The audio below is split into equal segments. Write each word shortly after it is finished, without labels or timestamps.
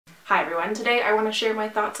Hi everyone, today I want to share my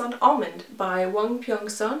thoughts on Almond by Won-pyung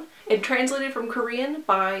Sohn and translated from Korean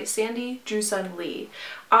by Sandy Jusun Lee.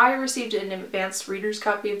 I received an advanced reader's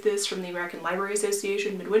copy of this from the American Library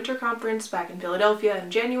Association Midwinter Conference back in Philadelphia in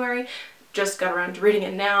January. Just got around to reading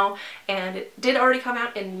it now, and it did already come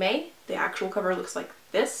out in May. The actual cover looks like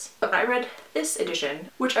this, but I read this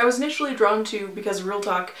edition, which I was initially drawn to because, real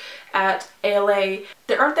talk, at ALA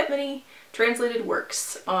there aren't that many translated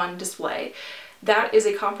works on display. That is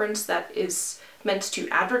a conference that is meant to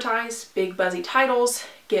advertise big buzzy titles,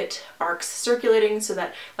 get ARCs circulating so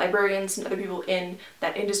that librarians and other people in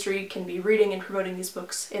that industry can be reading and promoting these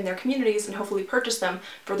books in their communities and hopefully purchase them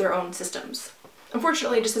for their own systems.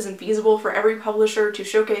 Unfortunately, it just isn't feasible for every publisher to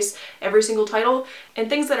showcase every single title, and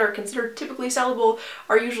things that are considered typically sellable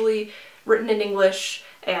are usually written in English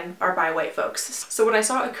and are by white folks. So when I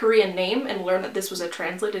saw a Korean name and learned that this was a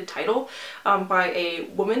translated title by a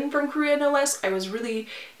woman from Korea no less, I was really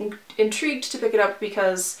intrigued to pick it up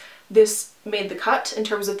because this made the cut in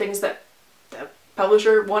terms of things that the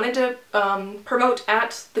publisher wanted to promote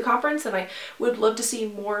at the conference, and I would love to see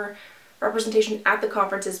more representation at the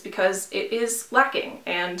conferences because it is lacking.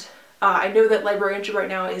 And I know that librarianship right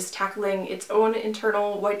now is tackling its own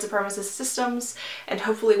internal white supremacist systems and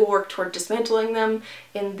hopefully will work toward dismantling them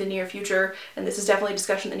in the near future, and this is definitely a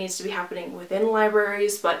discussion that needs to be happening within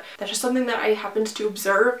libraries, but that's just something that I happened to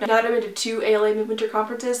observe. Now that I've been to 2 ALA Midwinter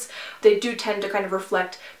conferences, they do tend to kind of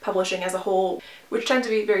reflect publishing as a whole, which tends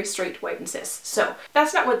to be very straight, white, and cis. So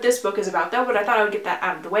that's not what this book is about though, but I thought I would get that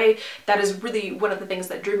out of the way. That is really one of the things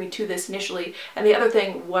that drew me to this initially, and the other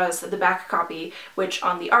thing was the back copy, which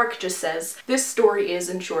on the ARC just says, "This story is,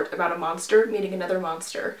 in short, about a monster meeting another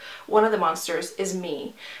monster. One of the monsters is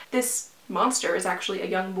me." This monster is actually a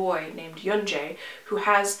young boy named Yeonjae who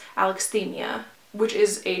has alexithymia, which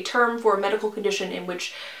is a term for a medical condition in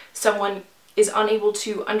which someone is unable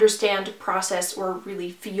to understand, process, or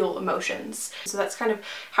really feel emotions. So that's kind of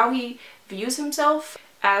how he views himself,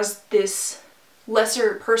 as this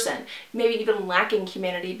lesser person, maybe even lacking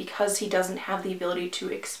humanity because he doesn't have the ability to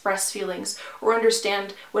express feelings or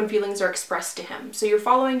understand when feelings are expressed to him. So you're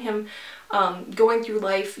following him going through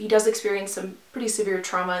life. He does experience some pretty severe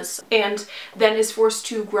traumas and then is forced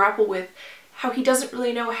to grapple with how he doesn't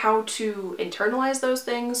really know how to internalize those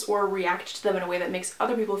things or react to them in a way that makes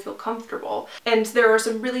other people feel comfortable. And there are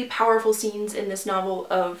some really powerful scenes in this novel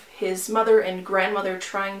of his mother and grandmother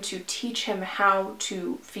trying to teach him how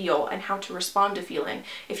to feel and how to respond to feeling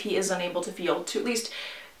if he is unable to feel, to at least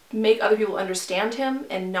make other people understand him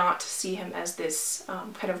and not see him as this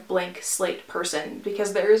kind of blank slate person,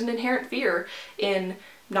 because there is an inherent fear in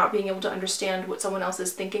not being able to understand what someone else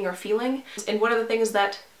is thinking or feeling. And one of the things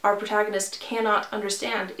that our protagonist cannot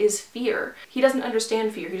understand is fear. He doesn't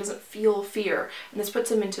understand fear, he doesn't feel fear, and this puts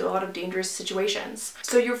him into a lot of dangerous situations.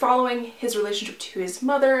 So you're following his relationship to his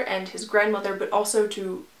mother and his grandmother, but also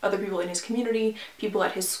to other people in his community, people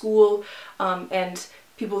at his school, and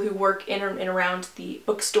people who work in and around the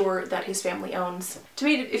bookstore that his family owns. To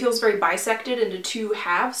me, it feels very bisected into 2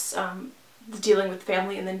 halves, dealing with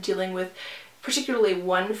family and then dealing with particularly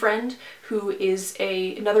one friend who is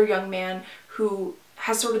another young man who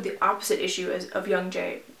has sort of the opposite issue of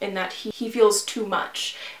Yeonjae, in that he feels too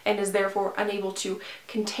much and is therefore unable to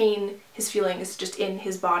contain his feelings just in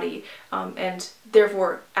his body, and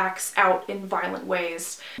therefore acts out in violent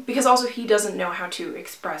ways because also he doesn't know how to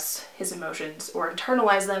express his emotions or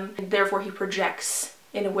internalize them, and therefore he projects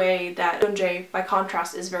in a way that Yeonjae, by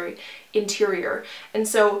contrast, is very interior. And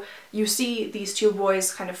so you see these 2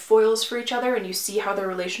 boys kind of foils for each other, and you see how their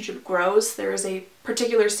relationship grows. There is a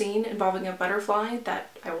particular scene involving a butterfly that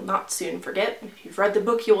I will not soon forget. If you've read the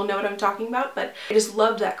book, you will know what I'm talking about, but I just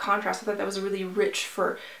loved that contrast. I thought that was really rich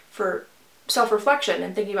for self-reflection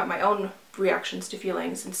and thinking about my own reactions to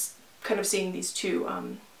feelings and kind of seeing these 2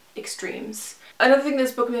 extremes. Another thing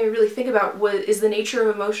this book made me really think about is the nature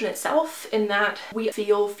of emotion itself, in that we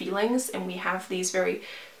feel feelings and we have these very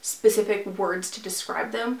specific words to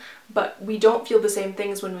describe them, but we don't feel the same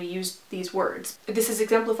things when we use these words. This is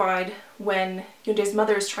exemplified when Yeonjae's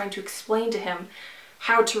mother is trying to explain to him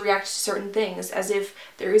how to react to certain things, as if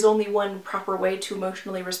there is only one proper way to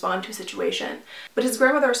emotionally respond to a situation. But his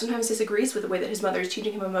grandmother sometimes disagrees with the way that his mother is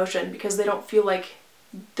teaching him emotion because they don't feel like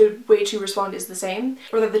the way to respond is the same,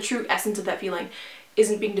 or that the true essence of that feeling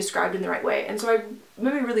isn't being described in the right way. And so I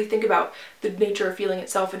made me really think about the nature of feeling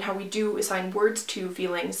itself and how we do assign words to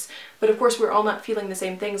feelings, but of course we're all not feeling the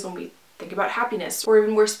same things when we think about happiness, or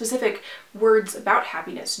even more specific words about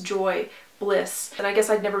happiness, joy, bliss. And I guess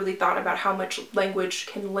I'd never really thought about how much language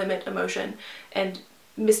can limit emotion and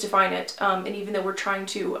misdefine it, and even though we're trying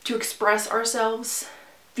to express ourselves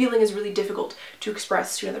feeling is really difficult to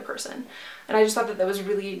express to another person. And I just thought that that was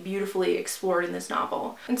really beautifully explored in this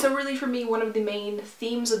novel. And so really for me, one of the main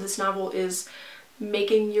themes of this novel is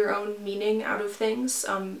making your own meaning out of things,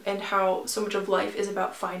 and how so much of life is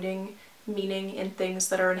about finding meaning in things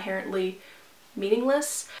that are inherently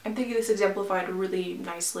meaningless. I'm thinking this exemplified really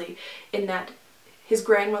nicely in that his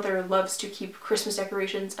grandmother loves to keep Christmas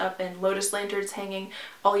decorations up and lotus lanterns hanging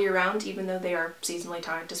all year round, even though they are seasonally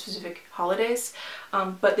tied to specific holidays.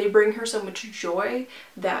 But they bring her so much joy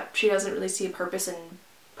that she doesn't really see a purpose in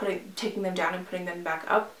taking them down and putting them back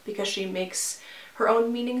up, because she makes her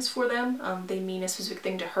own meanings for them. They mean a specific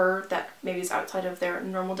thing to her that maybe is outside of their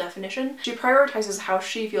normal definition. She prioritizes how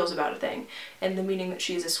she feels about a thing and the meaning that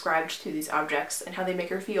she has ascribed to these objects and how they make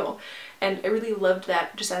her feel. And I really loved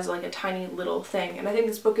that just as like a tiny little thing. And I think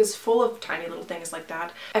this book is full of tiny little things like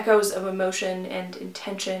that. Echoes of emotion and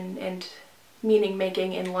intention and meaning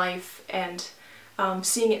making in life, and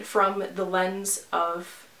seeing it from the lens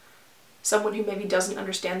of someone who maybe doesn't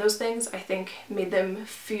understand those things, I think made them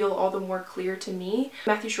feel all the more clear to me.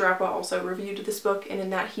 Matthew Sharappa also reviewed this book, and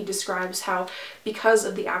in that he describes how because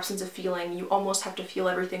of the absence of feeling, you almost have to feel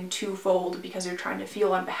everything twofold, because you're trying to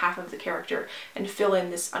feel on behalf of the character and fill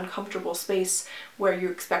in this uncomfortable space where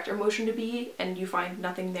you expect emotion to be and you find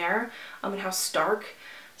nothing there, and how stark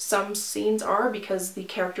some scenes are because the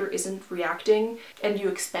character isn't reacting and you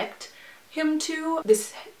expect him to.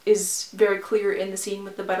 This is very clear in the scene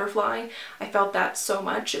with the butterfly. I felt that so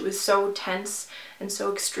much. It was so tense and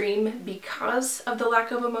so extreme because of the lack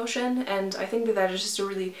of emotion, and I think that that is just a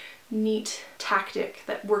really neat tactic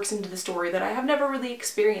that works into the story that I have never really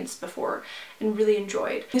experienced before and really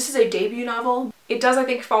enjoyed. This is a debut novel. It does, I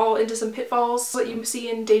think, fall into some pitfalls that you see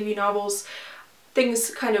in debut novels.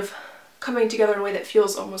 Things kind of coming together in a way that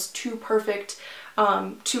feels almost too perfect,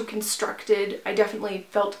 too constructed. I definitely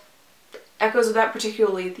felt echoes of that,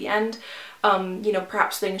 particularly at the end. You know,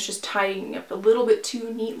 perhaps things just tying up a little bit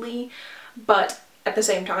too neatly, but at the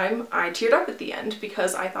same time, I teared up at the end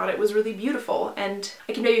because I thought it was really beautiful, and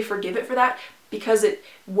I can maybe forgive it for that because it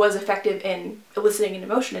was effective in eliciting an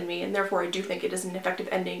emotion in me, and therefore I do think it is an effective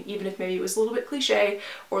ending, even if maybe it was a little bit cliche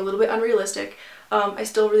or a little bit unrealistic. I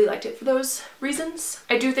still really liked it for those reasons.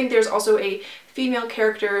 I do think there's also a female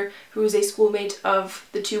character who is a schoolmate of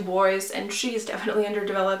the two boys, and she's definitely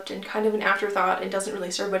underdeveloped and kind of an afterthought and doesn't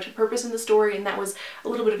really serve much of a purpose in the story, and that was a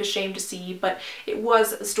little bit of a shame to see, but it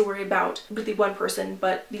was a story about really one person,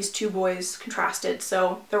 but these two boys contrasted,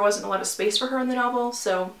 so there wasn't a lot of space for her in the novel,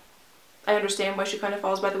 so I understand why she kind of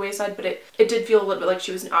falls by the wayside, but it did feel a little bit like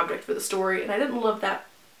she was an object for the story, and I didn't love that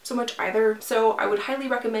so much either. So I would highly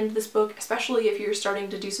recommend this book, especially if you're starting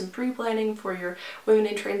to do some pre-planning for your Women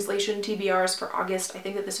in Translation TBRs for August. I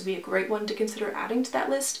think that this would be a great one to consider adding to that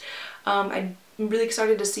list. I'm really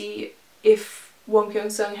excited to see if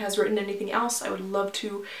Won-pyung Sohn has written anything else. I would love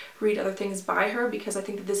to read other things by her because I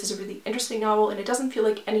think that this is a really interesting novel, and it doesn't feel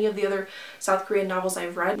like any of the other South Korean novels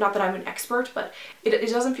I've read. Not that I'm an expert, but it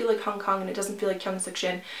doesn't feel like Hong Kong, and it doesn't feel like Kyung-sik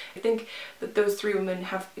Shin. I think that those three women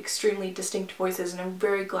have extremely distinct voices, and I'm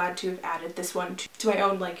very glad to have added this one to my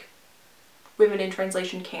own like Women in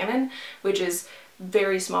Translation canon, which is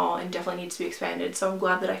very small and definitely needs to be expanded, so I'm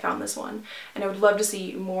glad that I found this one. And I would love to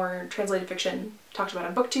see more translated fiction talked about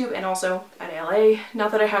on BookTube and also at ALA.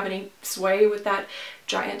 Not that I have any sway with that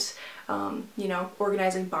giant, you know,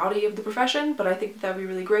 organizing body of the profession, but I think that would be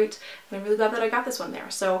really great, and I'm really glad that I got this one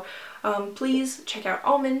there. So please check out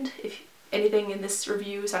Almond if anything in this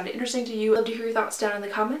review sounded interesting to you. I'd love to hear your thoughts down in the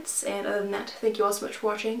comments, and other than that, thank you all so much for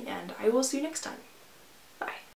watching, and I will see you next time.